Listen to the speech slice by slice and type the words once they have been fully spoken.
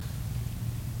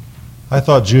I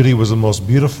thought Judy was the most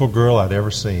beautiful girl I'd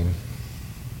ever seen.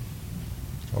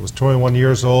 I was 21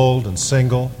 years old and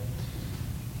single.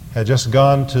 Had just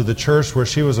gone to the church where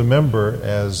she was a member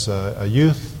as a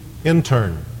youth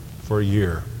intern for a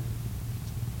year.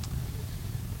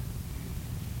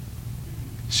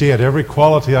 She had every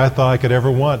quality I thought I could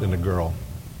ever want in a girl.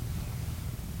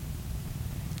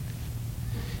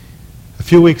 A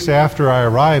few weeks after I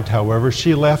arrived, however,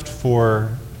 she left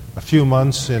for a few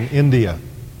months in India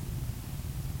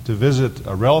to visit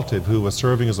a relative who was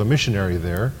serving as a missionary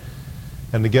there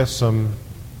and to get some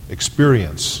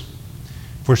experience,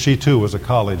 for she too was a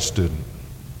college student.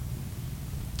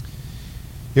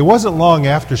 It wasn't long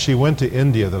after she went to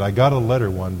India that I got a letter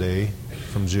one day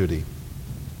from Judy.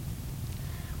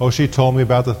 Oh, she told me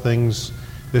about the things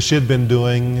that she had been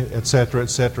doing, etc.,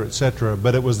 etc., etc.,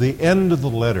 but it was the end of the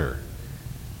letter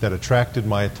that attracted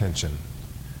my attention,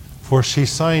 for she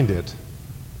signed it,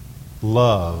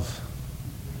 Love,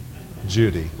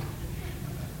 Judy.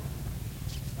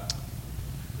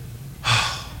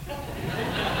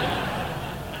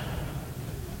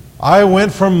 I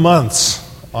went for months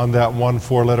on that one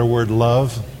four-letter word,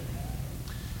 love.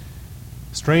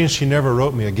 Strange she never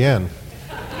wrote me again.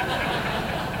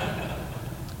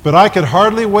 But I could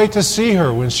hardly wait to see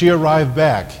her when she arrived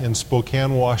back in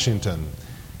Spokane, Washington,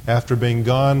 after being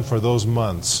gone for those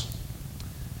months.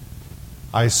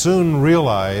 I soon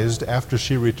realized after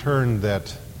she returned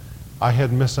that I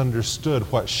had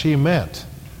misunderstood what she meant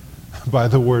by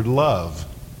the word love.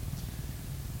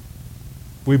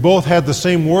 We both had the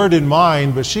same word in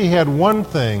mind, but she had one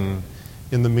thing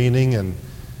in the meaning, and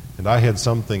I had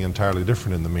something entirely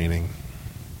different in the meaning.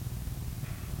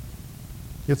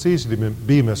 It's easy to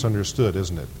be misunderstood,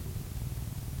 isn't it?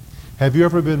 Have you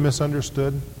ever been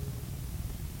misunderstood?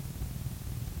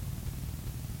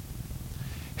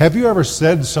 Have you ever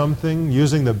said something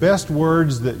using the best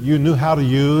words that you knew how to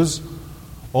use,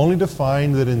 only to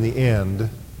find that in the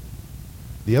end,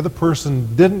 the other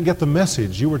person didn't get the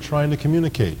message you were trying to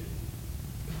communicate?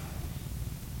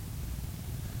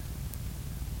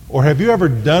 Or have you ever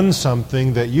done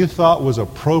something that you thought was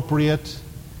appropriate,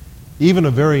 even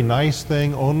a very nice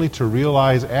thing, only to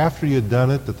realize after you'd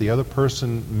done it that the other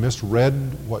person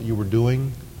misread what you were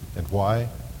doing and why?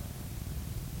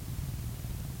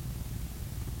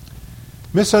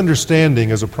 Misunderstanding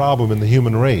is a problem in the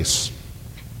human race.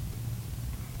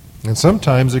 And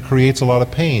sometimes it creates a lot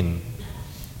of pain.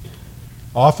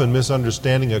 Often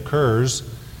misunderstanding occurs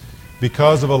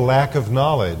because of a lack of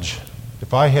knowledge.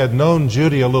 If I had known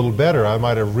Judy a little better, I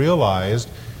might have realized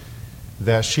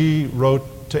that she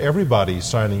wrote to everybody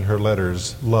signing her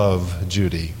letters, Love,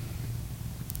 Judy.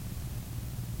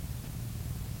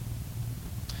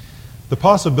 The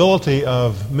possibility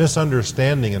of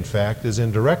misunderstanding, in fact, is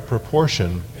in direct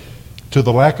proportion to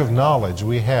the lack of knowledge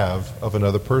we have of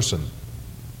another person.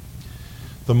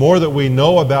 The more that we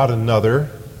know about another,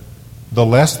 the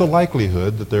less the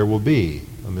likelihood that there will be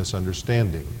a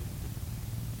misunderstanding.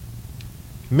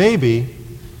 Maybe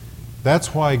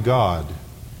that's why God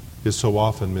is so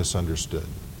often misunderstood.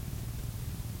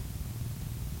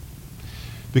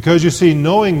 Because you see,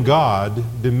 knowing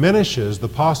God diminishes the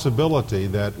possibility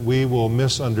that we will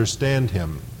misunderstand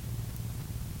Him.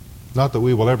 Not that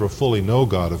we will ever fully know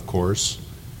God, of course,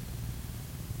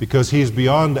 because He's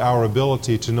beyond our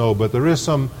ability to know, but there is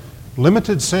some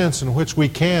limited sense in which we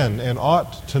can and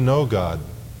ought to know God.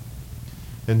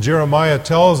 And Jeremiah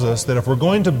tells us that if we're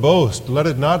going to boast, let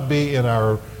it not be in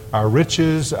our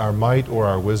riches, our might, or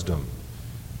our wisdom,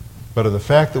 but in the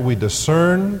fact that we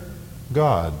discern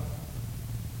God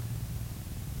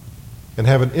and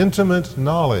have an intimate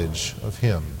knowledge of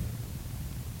Him.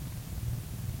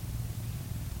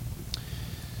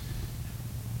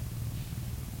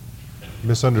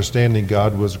 Misunderstanding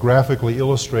God was graphically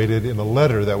illustrated in a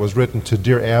letter that was written to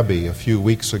Dear Abby a few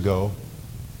weeks ago.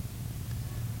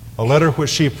 A letter which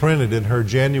she printed in her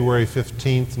January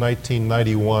 15th,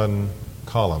 1991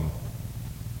 column.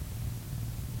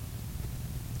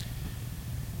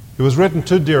 It was written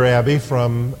to Dear Abby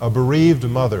from a bereaved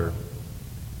mother.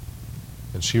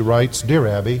 And she writes, Dear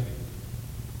Abby,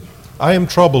 I am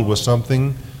troubled with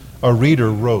something a reader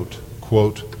wrote,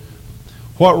 quote,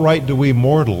 what right do we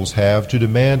mortals have to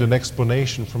demand an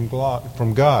explanation from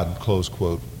God, close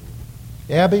quote.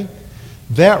 Abby,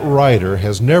 that writer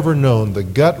has never known the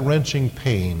gut-wrenching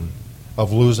pain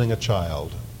of losing a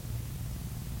child.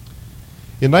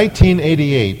 In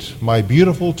 1988, my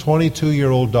beautiful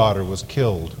 22-year-old daughter was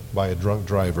killed by a drunk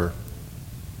driver.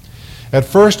 At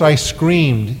first I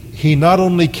screamed, he not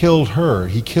only killed her,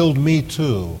 he killed me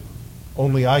too,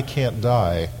 only I can't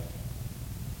die.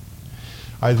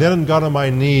 I then got on my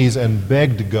knees and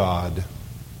begged God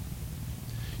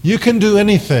You can do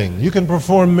anything. You can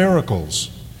perform miracles.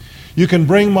 You can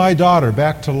bring my daughter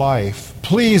back to life.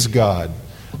 Please, God,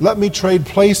 let me trade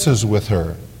places with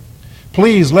her.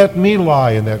 Please let me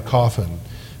lie in that coffin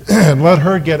and let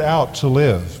her get out to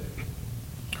live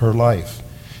her life.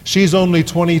 She's only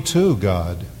 22,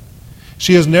 God.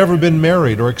 She has never been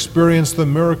married or experienced the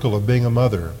miracle of being a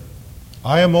mother.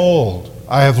 I am old.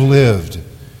 I have lived.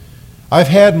 I've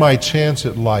had my chance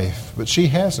at life, but she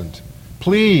hasn't.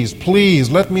 Please, please,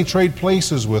 let me trade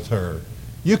places with her.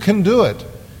 You can do it.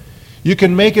 You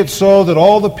can make it so that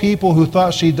all the people who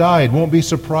thought she died won't be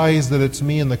surprised that it's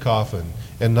me in the coffin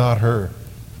and not her.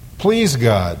 Please,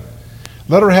 God,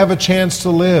 let her have a chance to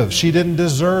live. She didn't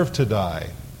deserve to die.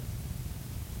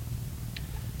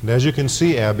 And as you can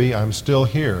see, Abby, I'm still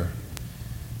here.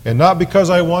 And not because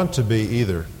I want to be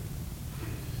either.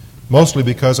 Mostly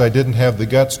because I didn't have the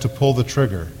guts to pull the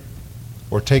trigger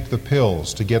or take the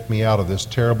pills to get me out of this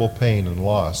terrible pain and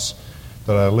loss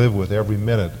that I live with every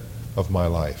minute of my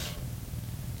life.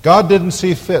 God didn't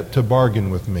see fit to bargain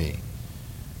with me.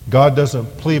 God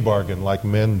doesn't plea bargain like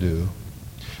men do.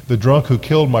 The drunk who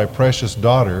killed my precious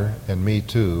daughter, and me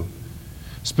too,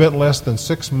 spent less than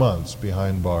 6 months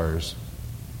behind bars.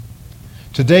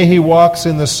 Today he walks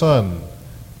in the sun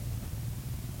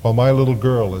while my little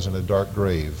girl is in a dark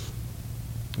grave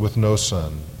with no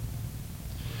sun.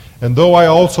 And though I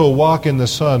also walk in the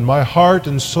sun, my heart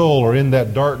and soul are in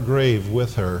that dark grave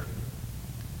with her.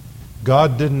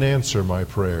 God didn't answer my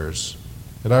prayers,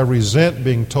 and I resent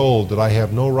being told that I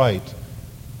have no right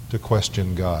to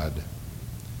question God.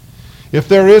 If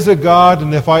there is a God,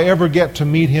 and if I ever get to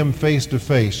meet Him face to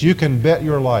face, you can bet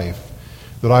your life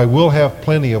that I will have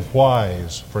plenty of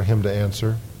whys for Him to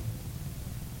answer.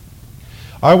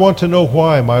 I want to know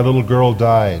why my little girl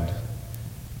died,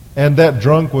 and that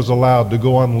drunk was allowed to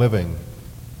go on living.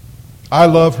 I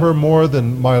love her more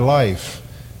than my life,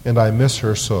 and I miss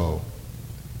her so.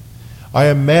 I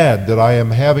am mad that I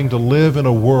am having to live in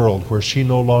a world where she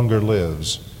no longer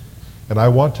lives, and I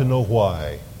want to know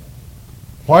why.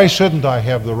 Why shouldn't I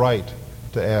have the right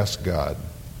to ask God?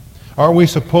 Aren't we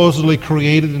supposedly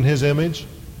created in His image?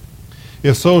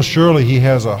 If so, surely He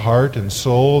has a heart and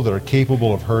soul that are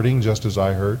capable of hurting just as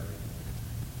I hurt.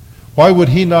 Why would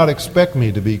He not expect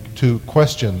me to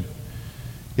question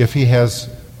if He has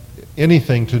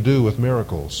anything to do with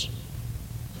miracles?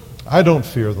 I don't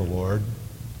fear the Lord,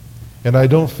 and I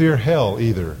don't fear hell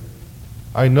either.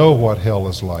 I know what hell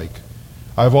is like.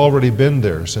 I've already been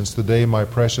there since the day my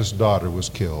precious daughter was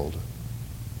killed.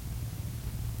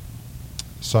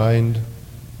 Signed,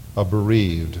 a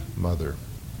bereaved mother.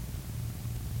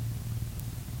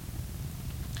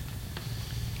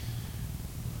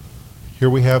 Here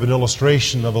we have an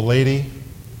illustration of a lady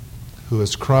who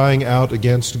is crying out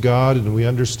against God, and we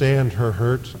understand her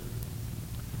hurt,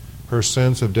 her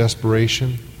sense of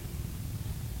desperation.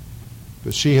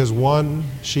 But she is one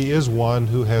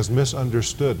who has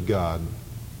misunderstood God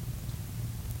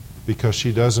because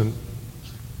she doesn't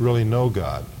really know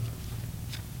God.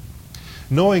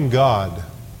 Knowing God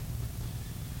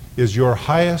is your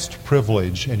highest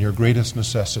privilege and your greatest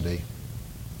necessity.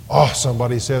 Oh,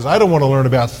 somebody says, I don't want to learn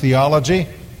about theology.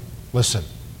 Listen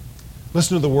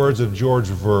to the words of George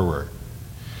Verwer.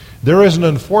 There is an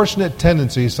unfortunate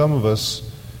tendency some of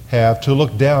us have to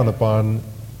look down upon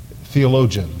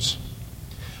theologians.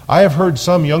 I have heard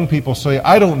some young people say,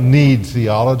 I don't need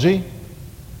theology.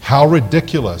 How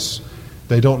ridiculous.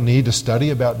 They don't need to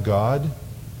study about God.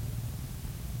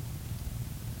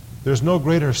 There's no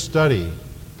greater study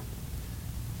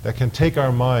that can take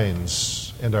our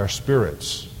minds and our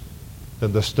spirits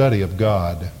than the study of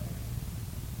God.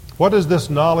 What does this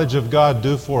knowledge of God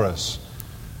do for us?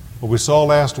 Well, we saw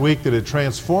last week that it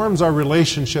transforms our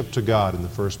relationship to God in the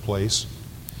first place.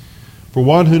 For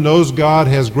one who knows God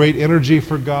has great energy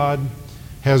for God,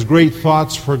 has great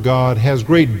thoughts for God, has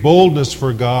great boldness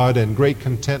for God, and great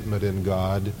contentment in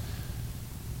God.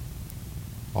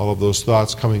 All of those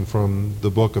thoughts coming from the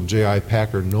book of J.I.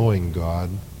 Packer, Knowing God.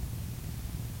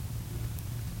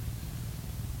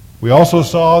 We also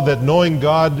saw that knowing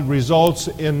God results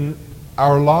in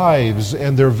our lives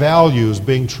and their values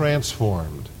being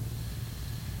transformed.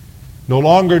 No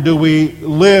longer do we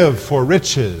live for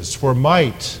riches, for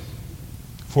might,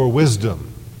 for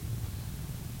wisdom,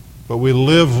 but we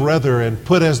live rather and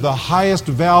put as the highest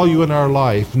value in our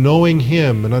life knowing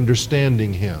Him and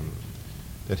understanding Him,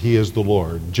 that He is the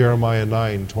Lord. Jeremiah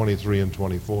 9:23 and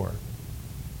 24.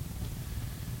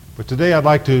 But today I'd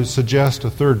like to suggest a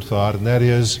third thought, and that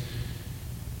is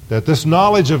that this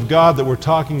knowledge of God that we're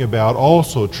talking about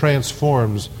also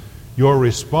transforms your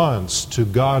response to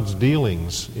God's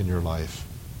dealings in your life.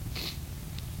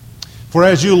 For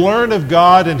as you learn of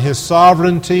God and His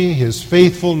sovereignty, His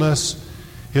faithfulness,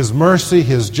 His mercy,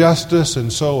 His justice,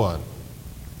 and so on,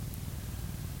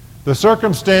 the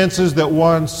circumstances that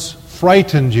once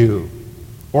frightened you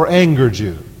or angered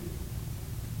you,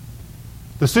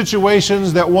 the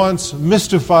situations that once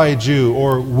mystified you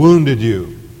or wounded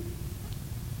you,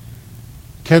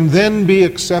 can then be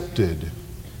accepted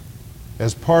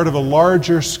as part of a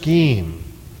larger scheme,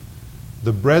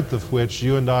 the breadth of which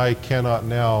you and I cannot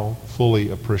now fully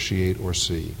appreciate or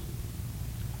see.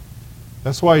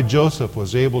 That's why Joseph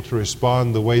was able to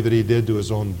respond the way that he did to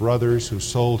his own brothers who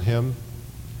sold him.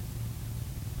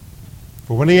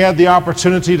 For when he had the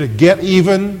opportunity to get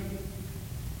even,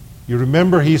 you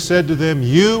remember he said to them,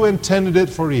 "You intended it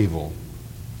for evil,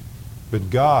 but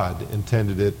God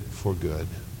intended it for good."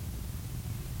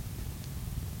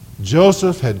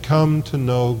 Joseph had come to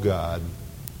know God.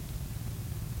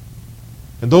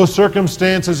 And those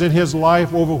circumstances in his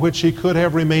life over which he could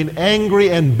have remained angry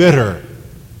and bitter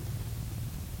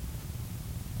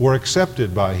were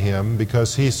accepted by him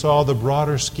because he saw the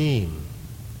broader scheme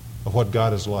of what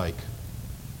God is like.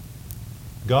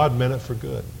 God meant it for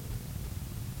good.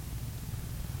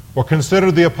 Or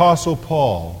consider the Apostle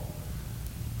Paul,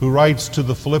 who writes to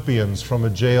the Philippians from a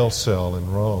jail cell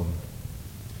in Rome,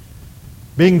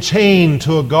 being chained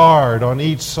to a guard on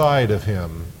each side of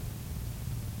him.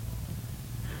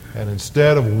 And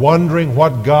instead of wondering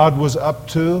what God was up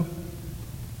to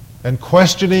and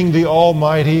questioning the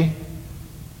Almighty,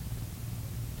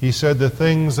 he said, "The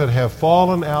things that have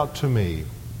fallen out to me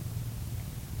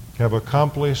have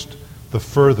accomplished the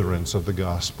furtherance of the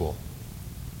gospel."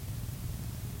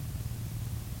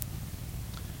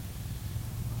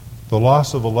 The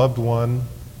loss of a loved one,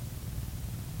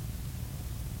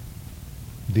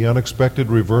 the unexpected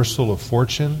reversal of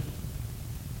fortune,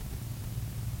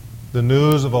 the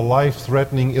news of a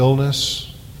life-threatening illness,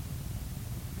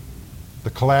 the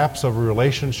collapse of a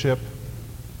relationship,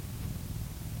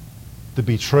 the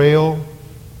betrayal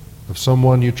of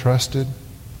someone you trusted.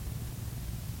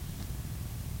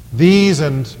 These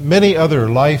and many other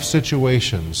life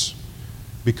situations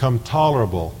become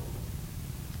tolerable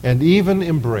and even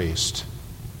embraced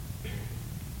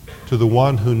to the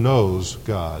one who knows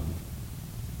God.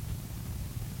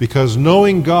 Because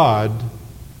knowing God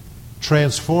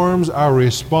transforms our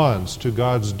response to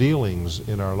God's dealings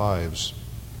in our lives.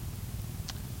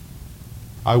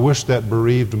 I wish that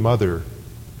bereaved mother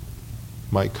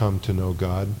might come to know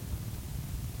God.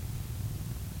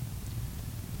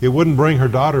 It wouldn't bring her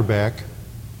daughter back,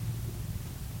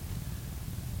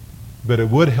 but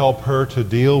it would help her to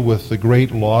deal with the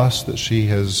great loss that she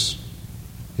has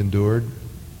endured.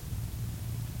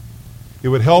 It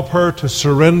would help her to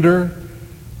surrender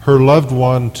her loved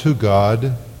one to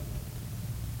God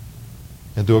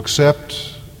and to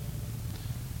accept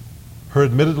her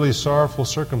admittedly sorrowful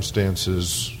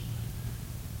circumstances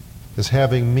as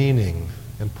having meaning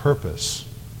and purpose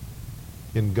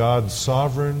in God's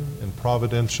sovereign and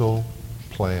providential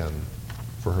plan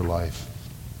for her life.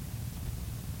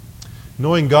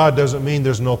 Knowing God doesn't mean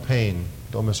there's no pain.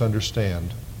 Don't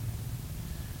misunderstand.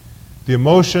 The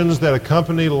emotions that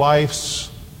accompany life's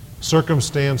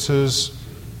circumstances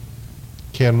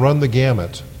can run the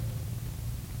gamut.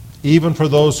 Even for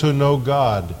those who know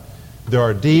God, there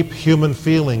are deep human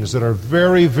feelings that are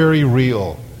very, very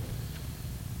real.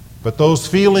 But those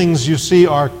feelings, you see,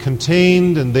 are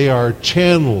contained and they are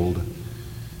channeled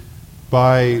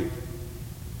by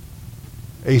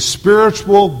a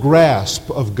spiritual grasp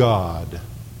of God,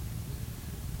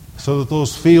 so that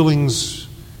those feelings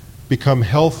become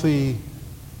healthy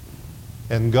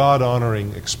and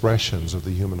God-honoring expressions of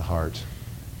the human heart.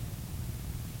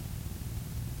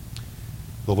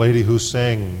 The lady who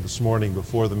sang this morning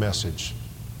before the message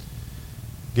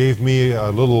gave me a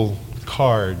little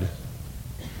card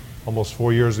almost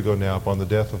 4 years ago now upon the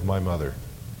death of my mother.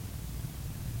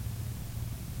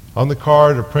 On the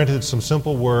card are printed some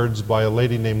simple words by a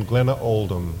lady named Glenna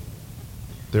Oldham.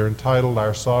 They're entitled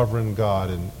 "Our Sovereign God,"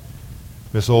 and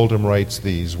Miss Oldham writes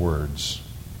these words: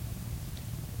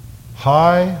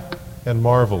 "High and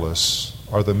marvelous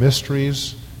are the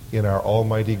mysteries in our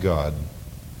Almighty God.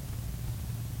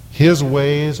 His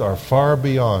ways are far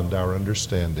beyond our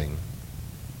understanding.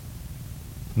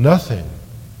 Nothing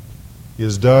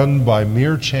is done by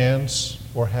mere chance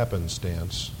or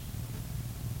happenstance.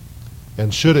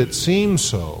 And should it seem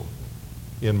so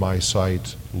in my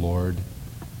sight, Lord,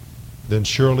 then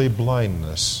surely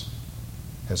blindness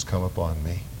has come upon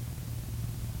me."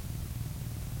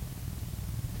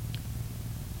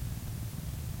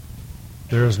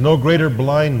 There is no greater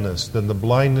blindness than the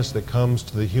blindness that comes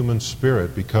to the human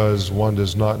spirit because one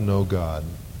does not know God.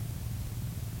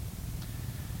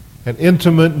 An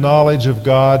intimate knowledge of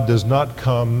God does not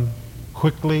come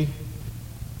quickly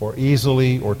or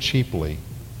easily or cheaply.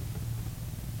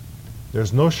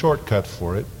 There's no shortcut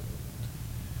for it.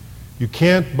 You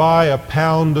can't buy a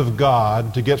pound of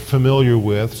God to get familiar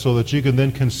with so that you can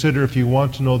then consider if you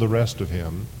want to know the rest of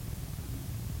Him.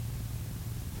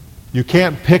 You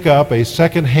can't pick up a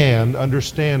second-hand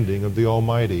understanding of the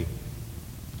Almighty.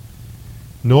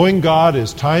 Knowing God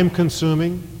is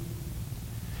time-consuming.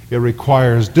 It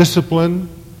requires discipline.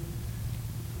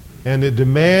 And it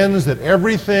demands that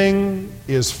everything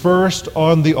is first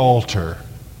on the altar.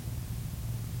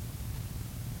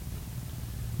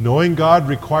 Knowing God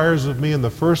requires of me in the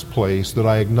first place that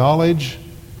I acknowledge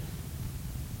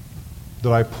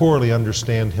that I poorly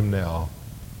understand Him now.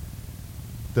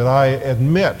 That I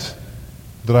admit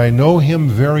that I know Him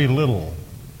very little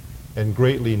and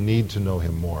greatly need to know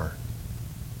Him more.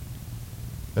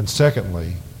 And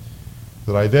secondly,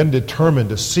 that I then determine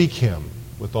to seek Him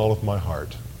with all of my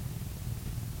heart.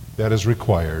 That is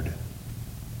required.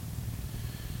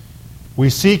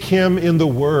 We seek Him in the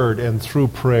Word and through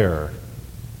prayer.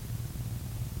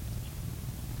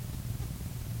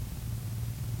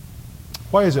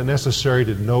 Why is it necessary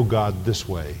to know God this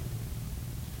way?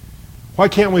 Why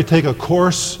can't we take a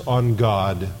course on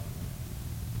God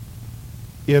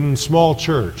in small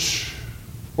church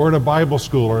or in a Bible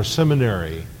school or a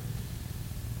seminary?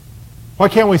 Why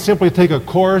can't we simply take a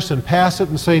course and pass it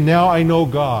and say, now I know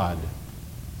God?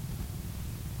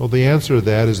 Well, the answer to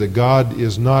that is that God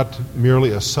is not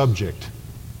merely a subject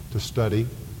to study.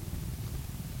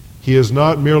 He is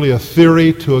not merely a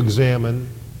theory to examine.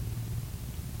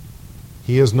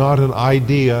 He is not an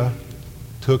idea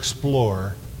to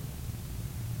explore.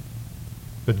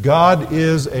 But God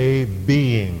is a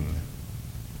being.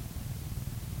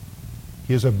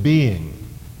 He is a being.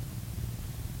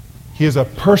 He is a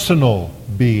personal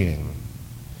being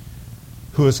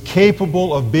who is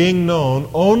capable of being known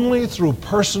only through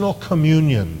personal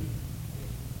communion.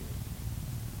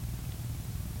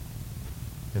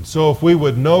 And so if we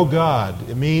would know God,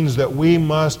 it means that we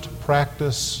must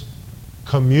practice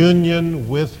communion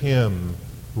with Him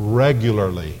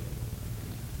regularly.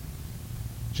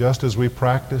 Just as we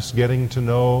practice getting to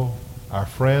know our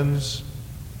friends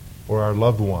or our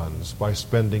loved ones by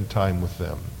spending time with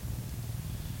them.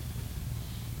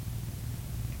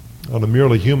 On a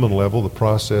merely human level, the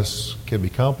process can be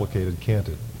complicated, can't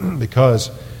it?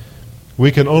 Because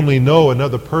we can only know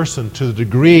another person to the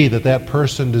degree that that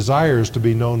person desires to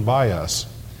be known by us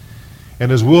and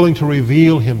is willing to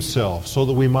reveal himself so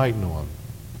that we might know him.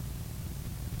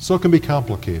 So it can be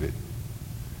complicated.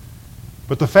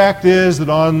 But the fact is that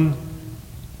on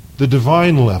the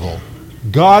divine level,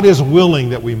 God is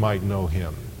willing that we might know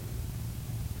Him.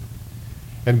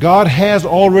 And God has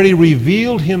already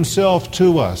revealed Himself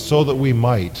to us so that we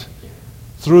might,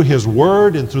 through His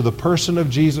Word and through the person of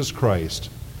Jesus Christ,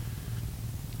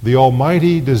 the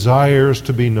Almighty desires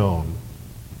to be known.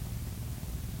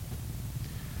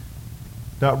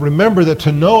 Now remember that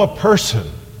to know a person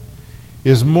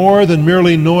is more than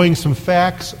merely knowing some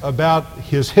facts about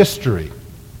his history.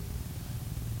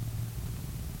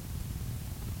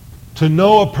 To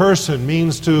know a person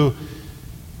means to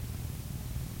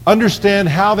understand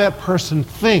how that person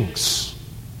thinks,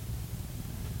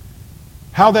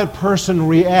 how that person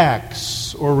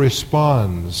reacts or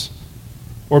responds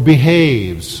or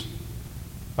behaves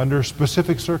under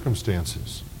specific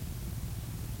circumstances.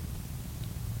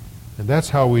 And that's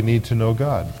how we need to know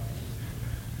God.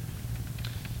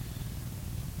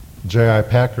 J.I.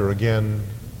 Packer again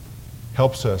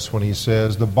helps us when he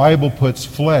says, the Bible puts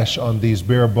flesh on these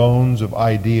bare bones of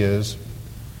ideas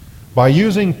by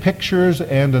using pictures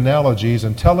and analogies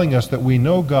and telling us that we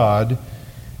know God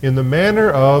in the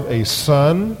manner of a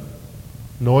son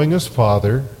knowing his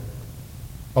father,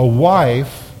 a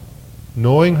wife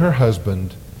knowing her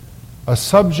husband, a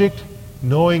subject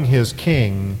knowing his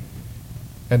king,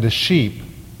 and a sheep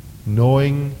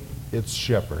knowing its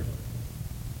shepherd.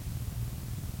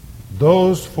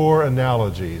 Those four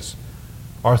analogies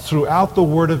are throughout the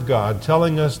Word of God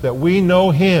telling us that we know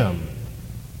Him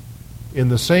in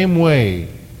the same way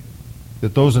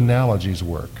that those analogies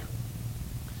work.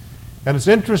 And it's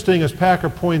interesting, as Packer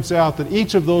points out, that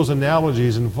each of those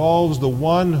analogies involves the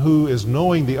one who is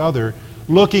knowing the other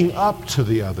looking up to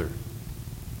the other,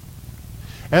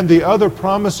 and the other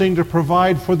promising to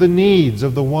provide for the needs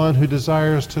of the one who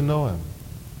desires to know Him.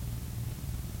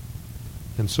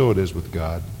 And so it is with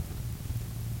God.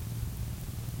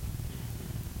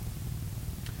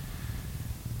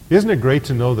 Isn't it great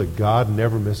to know that God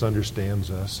never misunderstands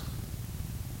us?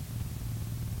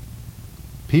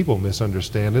 People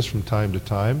misunderstand us from time to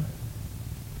time.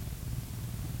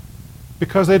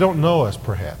 because they don't know us,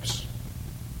 perhaps.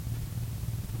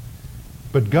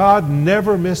 But God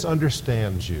never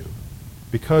misunderstands you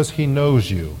because He knows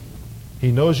you.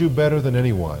 He knows you better than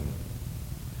anyone.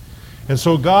 And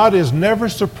so God is never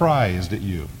surprised at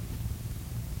you.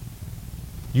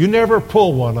 You never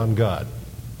pull one on God.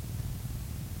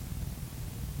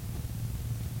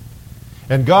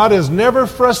 And God is never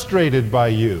frustrated by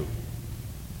you.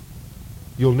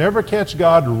 You'll never catch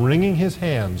God wringing His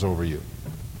hands over you.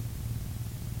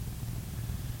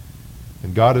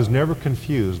 And God is never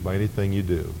confused by anything you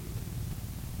do.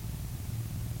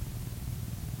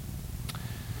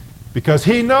 Because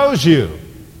He knows you.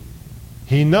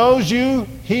 He knows you.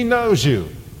 He knows you.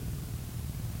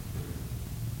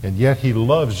 And yet He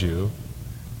loves you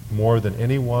more than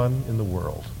anyone in the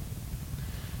world.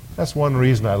 That's one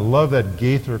reason I love that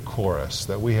Gaither chorus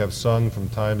that we have sung from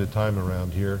time to time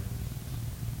around here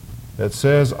that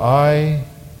says, I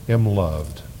am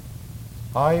loved.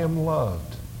 I am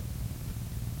loved.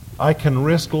 I can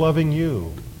risk loving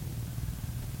you.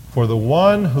 For the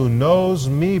one who knows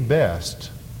me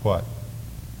best, what?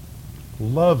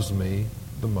 Loves me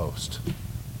the most.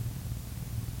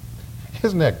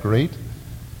 Isn't that great?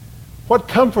 What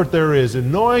comfort there is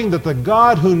in knowing that the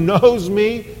God who knows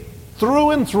me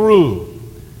through and through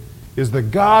is the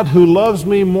God who loves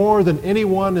me more than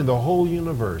anyone in the whole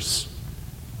universe.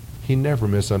 He never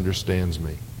misunderstands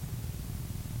me.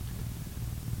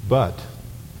 But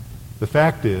the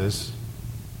fact is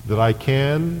that I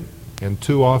can and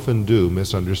too often do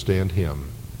misunderstand Him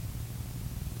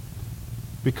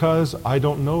because I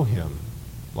don't know Him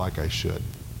like I should.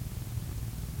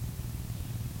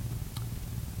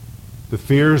 The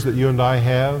fears that you and I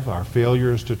have, our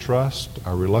failures to trust,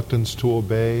 our reluctance to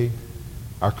obey,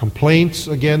 our complaints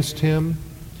against Him,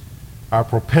 our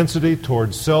propensity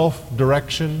towards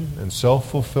self-direction and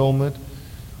self-fulfillment,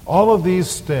 all of these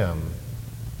stem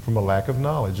from a lack of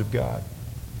knowledge of God.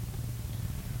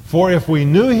 For if we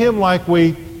knew Him like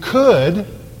we could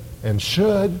and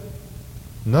should,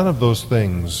 none of those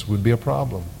things would be a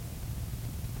problem.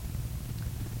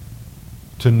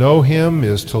 To know Him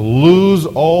is to lose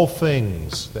all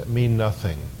things that mean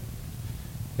nothing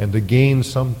and to gain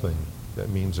something that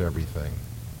means everything.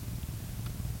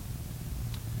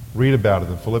 Read about it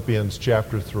in Philippians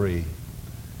chapter 3,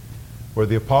 where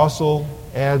the apostle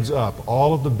adds up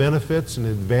all of the benefits and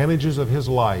advantages of his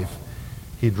life.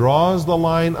 He draws the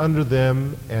line under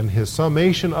them, and his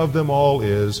summation of them all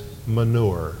is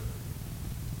manure.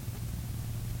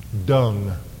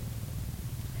 Dung.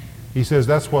 He says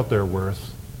that's what they're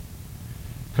worth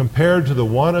compared to the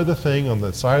one other thing on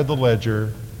the side of the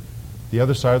ledger, the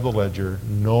other side of the ledger,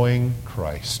 knowing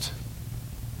Christ.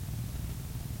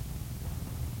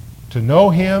 To know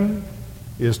Him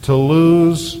is to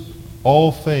lose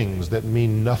all things that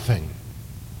mean nothing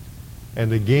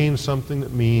and to gain something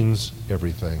that means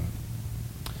everything.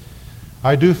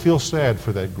 I do feel sad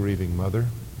for that grieving mother.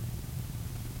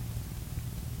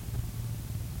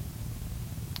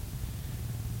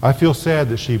 I feel sad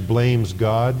that she blames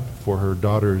God for her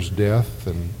daughter's death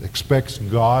and expects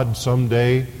God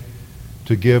someday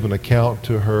to give an account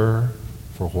to her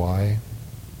for why.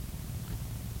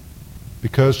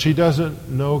 Because she doesn't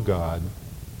know God.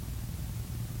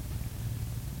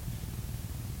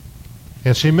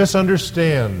 And she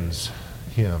misunderstands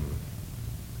Him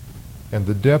and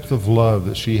the depth of love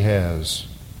that He has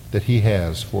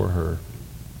for her.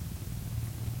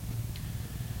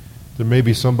 There may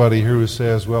be somebody here who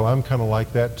says, well, I'm kind of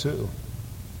like that too.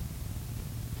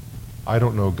 I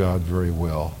don't know God very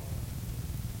well.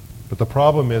 But the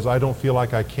problem is I don't feel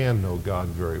like I can know God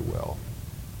very well.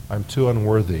 I'm too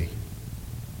unworthy.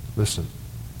 Listen,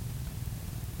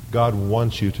 God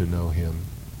wants you to know Him.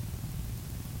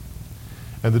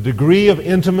 And the degree of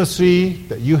intimacy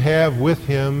that you have with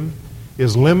Him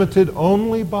is limited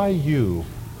only by you.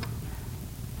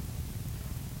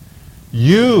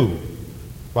 You,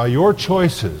 by your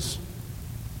choices,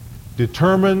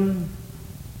 determine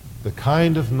the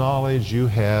kind of knowledge you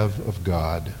have of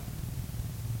God.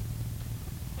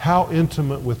 How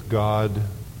intimate with God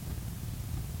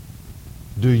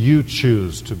do you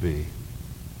choose to be?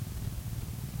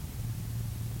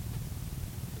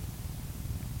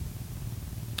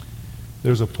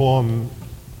 There's a poem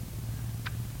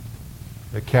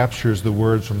that captures the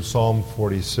words from Psalm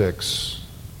 46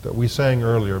 that we sang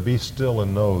earlier, "Be still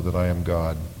and know that I am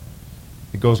God."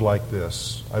 It goes like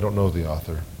this. I don't know the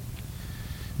author.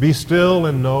 "Be still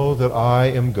and know that I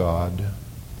am God.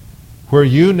 Where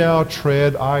you now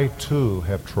tread, I too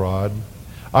have trod.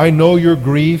 I know your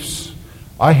griefs.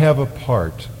 I have a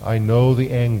part. I know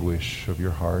the anguish of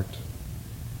your heart.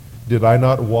 Did I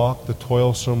not walk the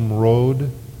toilsome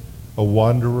road? a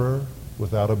wanderer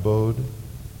without abode?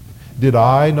 Did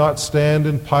I not stand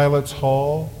in Pilate's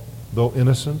hall, though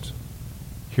innocent,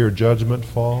 hear judgment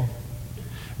fall?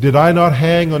 Did I not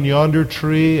hang on yonder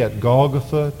tree at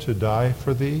Golgotha to die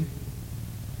for thee?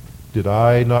 Did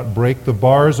I not break the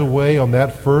bars away on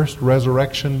that first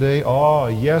resurrection day? Ah,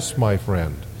 yes, my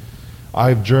friend,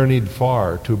 I've journeyed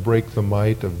far to break the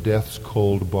might of death's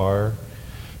cold bar.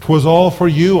 'Twas all for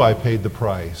you I paid the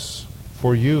price.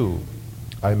 For you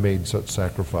I made such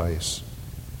sacrifice.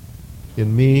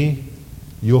 In me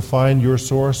you'll find your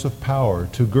source of power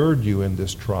to gird you in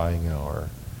this trying hour.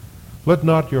 Let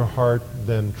not your heart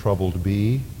then troubled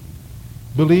be.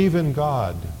 Believe in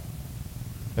God,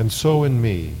 and so in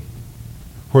me.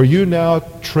 Where you now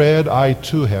tread, I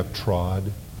too have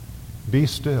trod. Be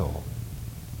still,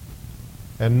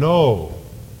 and know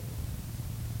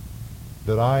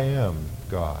that I am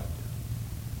God.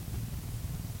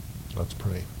 Let's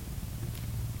pray.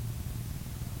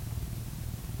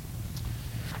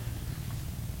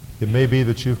 It may be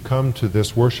that you've come to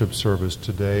this worship service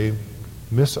today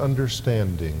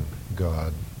misunderstanding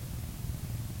God.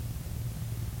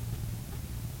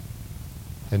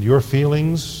 And your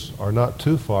feelings are not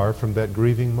too far from that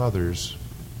grieving mother's,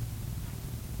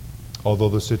 although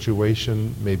the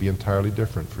situation may be entirely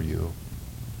different for you.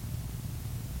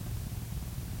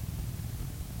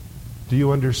 Do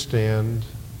you understand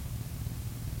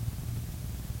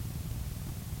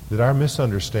that our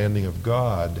misunderstanding of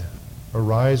God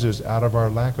arises out of our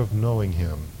lack of knowing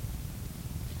Him?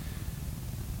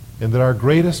 And that our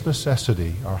greatest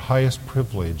necessity, our highest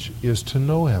privilege, is to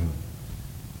know Him.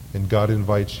 And God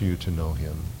invites you to know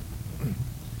Him.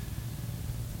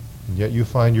 And yet you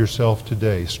find yourself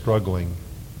today struggling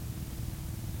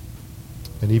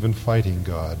and even fighting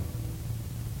God.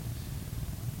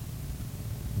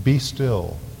 Be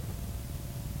still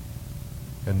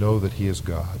and know that He is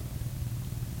God.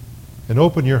 And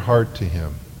open your heart to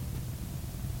Him.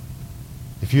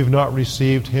 If you've not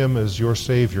received Him as your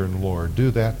Savior and Lord,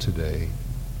 do that today.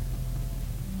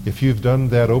 If you've done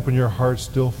that, open your heart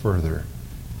still further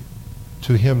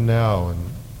to Him now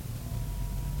and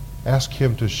ask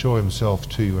Him to show Himself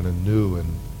to you in a new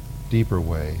and deeper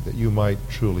way that you might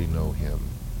truly know Him.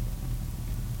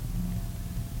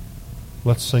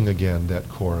 Let's sing again that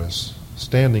chorus.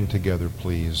 Standing together,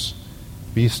 please.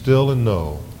 Be still and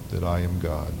know that I am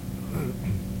God.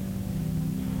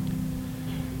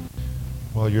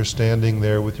 While you're standing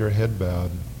there with your head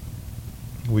bowed,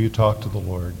 will you talk to the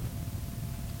Lord?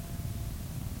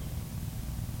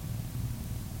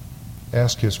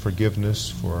 Ask His forgiveness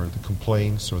for the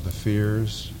complaints or the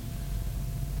fears,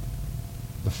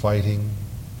 the fighting,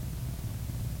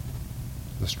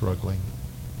 the struggling.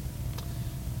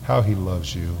 How He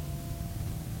loves you.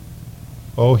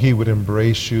 Oh, He would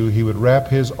embrace you. He would wrap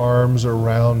His arms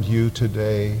around you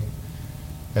today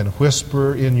and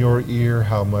whisper in your ear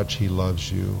how much He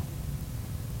loves you.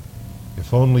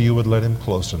 If only you would let Him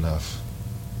close enough.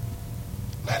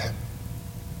 Let Him.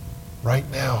 Right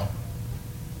now.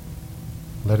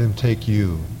 Let Him take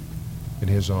you in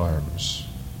His arms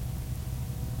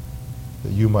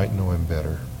that you might know Him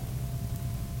better.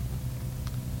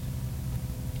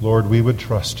 Lord, we would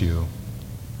trust You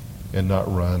and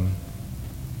not run.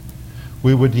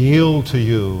 We would yield to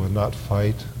You and not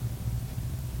fight.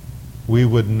 We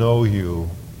would know You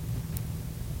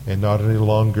and not any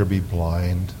longer be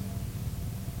blind.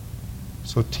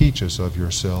 So teach us of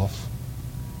Yourself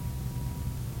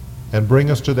and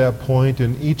bring us to that point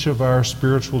in each of our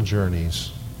spiritual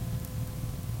journeys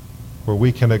where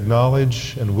we can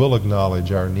acknowledge and will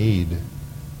acknowledge our need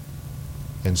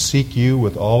and seek You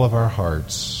with all of our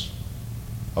hearts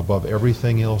above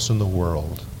everything else in the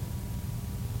world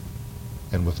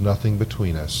and with nothing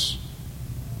between us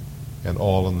and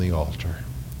all on the altar.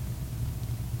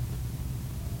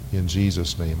 In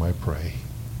Jesus' name I pray.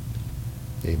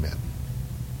 Amen.